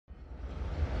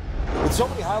With so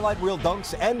many highlight reel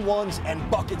dunks and ones and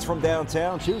buckets from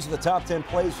downtown, choosing the top 10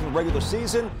 plays from the regular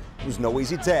season was no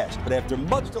easy task. But after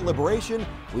much deliberation,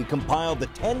 we compiled the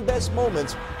 10 best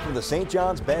moments from the St.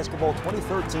 John's Basketball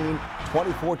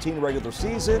 2013-2014 regular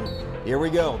season. Here we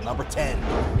go, number 10.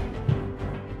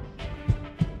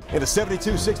 In a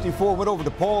 72-64 win over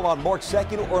DePaul on March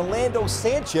 2nd, Orlando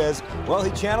Sanchez, well, he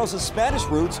channels his Spanish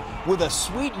roots with a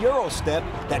sweet Euro step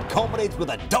that culminates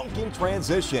with a dunk in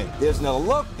transition. There's another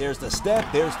look, there's the step,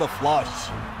 there's the flush.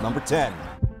 Number 10.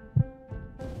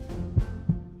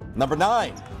 Number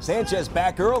 9, Sanchez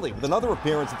back early with another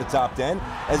appearance at the top 10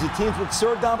 as he teams with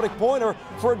Sir Dominic Pointer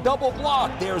for a double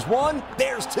block. There's one,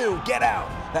 there's two, get out.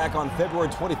 Back on February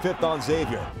 25th on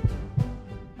Xavier.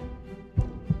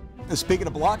 Speaking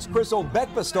of blocks, Chris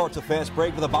Obekba starts a fast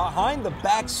break with a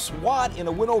behind-the-back swat in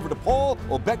a win over DePaul.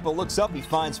 Obekba looks up, he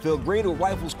finds Phil Green, who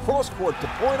rifles cross-court to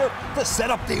Pointer to set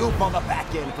up the oop on the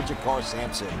back end for Jakar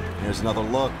Sampson. Here's another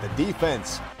look. The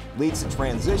defense leads the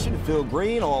transition. Phil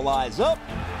Green, all eyes up.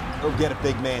 He'll get a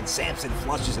big man. Sampson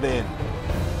flushes it in.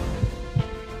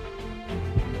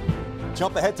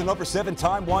 Jump ahead to number 7,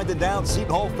 time winding down. Seton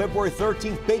Hall, February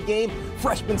 13th, big game.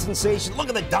 Freshman sensation. Look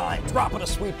at the dime. Dropping a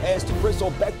sweet pass to Chris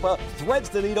Obekba. Threads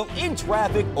the needle in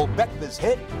traffic. Obekba's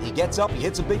hit. He gets up. He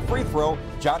hits a big free throw.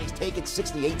 Johnny's take it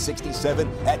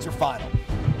 68-67. That's your final.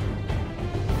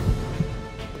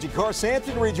 Jakar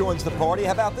Sampson rejoins the party.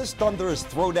 How about this thunderous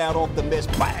throwdown off the miss?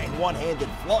 Bang! One-handed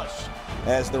flush.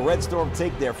 As the Red Storm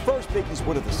take their first Big East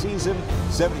win of the season,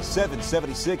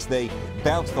 77-76. They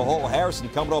bounce the Hall. Harrison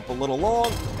coming up a little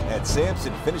long, and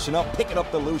Sampson finishing up, picking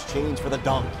up the loose change for the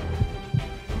dunk.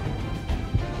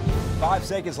 5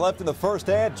 seconds left in the first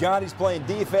half. Johnny's playing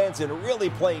defense and really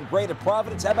playing great at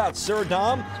Providence. How about Sir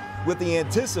Dom with the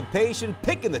anticipation,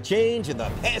 picking the change in the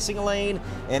passing lane,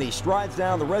 and he strides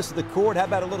down the rest of the court. How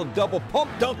about a little double pump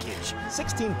dunkage?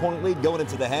 16-point lead going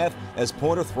into the half as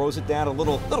Pointer throws it down a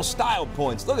little style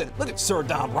points. Look at Sir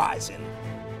Dom rising.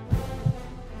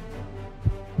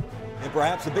 And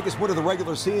perhaps the biggest win of the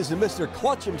regular season, Mr.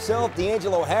 Clutch himself,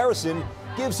 D'Angelo Harrison,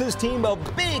 gives his team a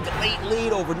big late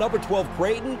lead over number 12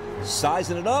 Creighton,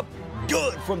 sizing it up.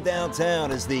 Good from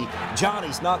downtown as the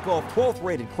Johnnies knock off 12th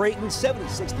rated Creighton,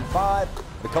 70-65.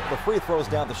 A couple of free throws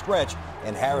down the stretch,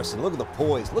 and Harrison, look at the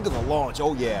poise, look at the launch.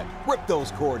 Oh yeah, rip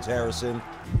those cords, Harrison.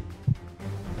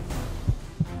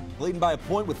 Leading by a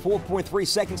point with 4.3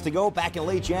 seconds to go back in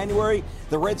late January.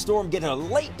 The Red Storm getting a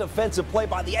late defensive play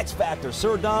by the X-Factor,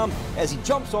 Sir Dom, as he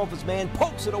jumps off his man,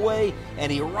 pokes it away,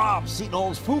 and he robs Seton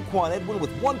Hall's Fuquan Edwin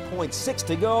with 1.6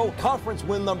 to go. Conference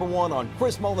win number 1 on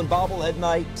Chris Mullin bobblehead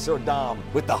night. Sir Dom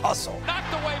with the hustle.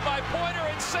 Knocked away by Pointer,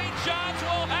 and St. John's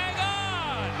will hang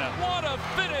on. What a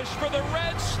finish for the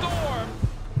Red Storm.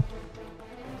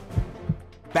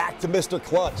 Back to Mr.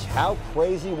 Clutch. How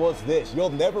crazy was this? You'll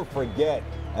never forget.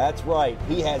 That's right.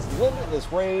 He has limitless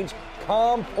range,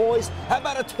 calm, poise. How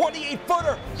about a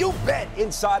 28-footer? You bet,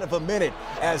 inside of a minute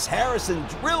as Harrison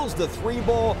drills the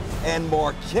 3-ball, and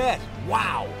Marquette.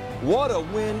 Wow, what a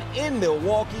win in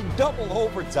Milwaukee. Double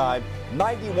overtime,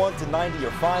 91-90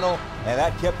 your final, and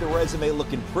that kept the resume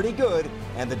looking pretty good,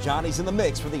 and the Johnnies in the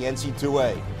mix for the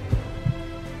NC2A.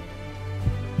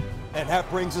 And that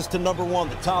brings us to number 1,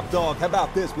 the top dog. How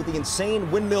about this with the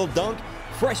insane windmill dunk?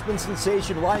 Freshman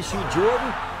sensation Rashid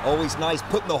Jordan, always nice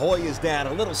putting the Hoyas down.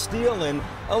 A little steal and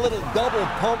a little double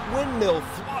pump windmill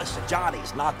flush. The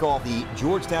Johnnies knock off the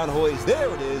Georgetown Hoyas.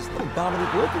 There it is. Little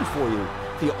Dominique looking for you,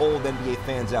 the old NBA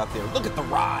fans out there. Look at the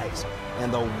rise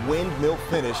and the windmill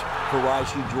finish for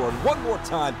Rashid Jordan. One more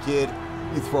time, kid.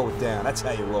 You throw it down. That's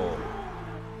how you roll.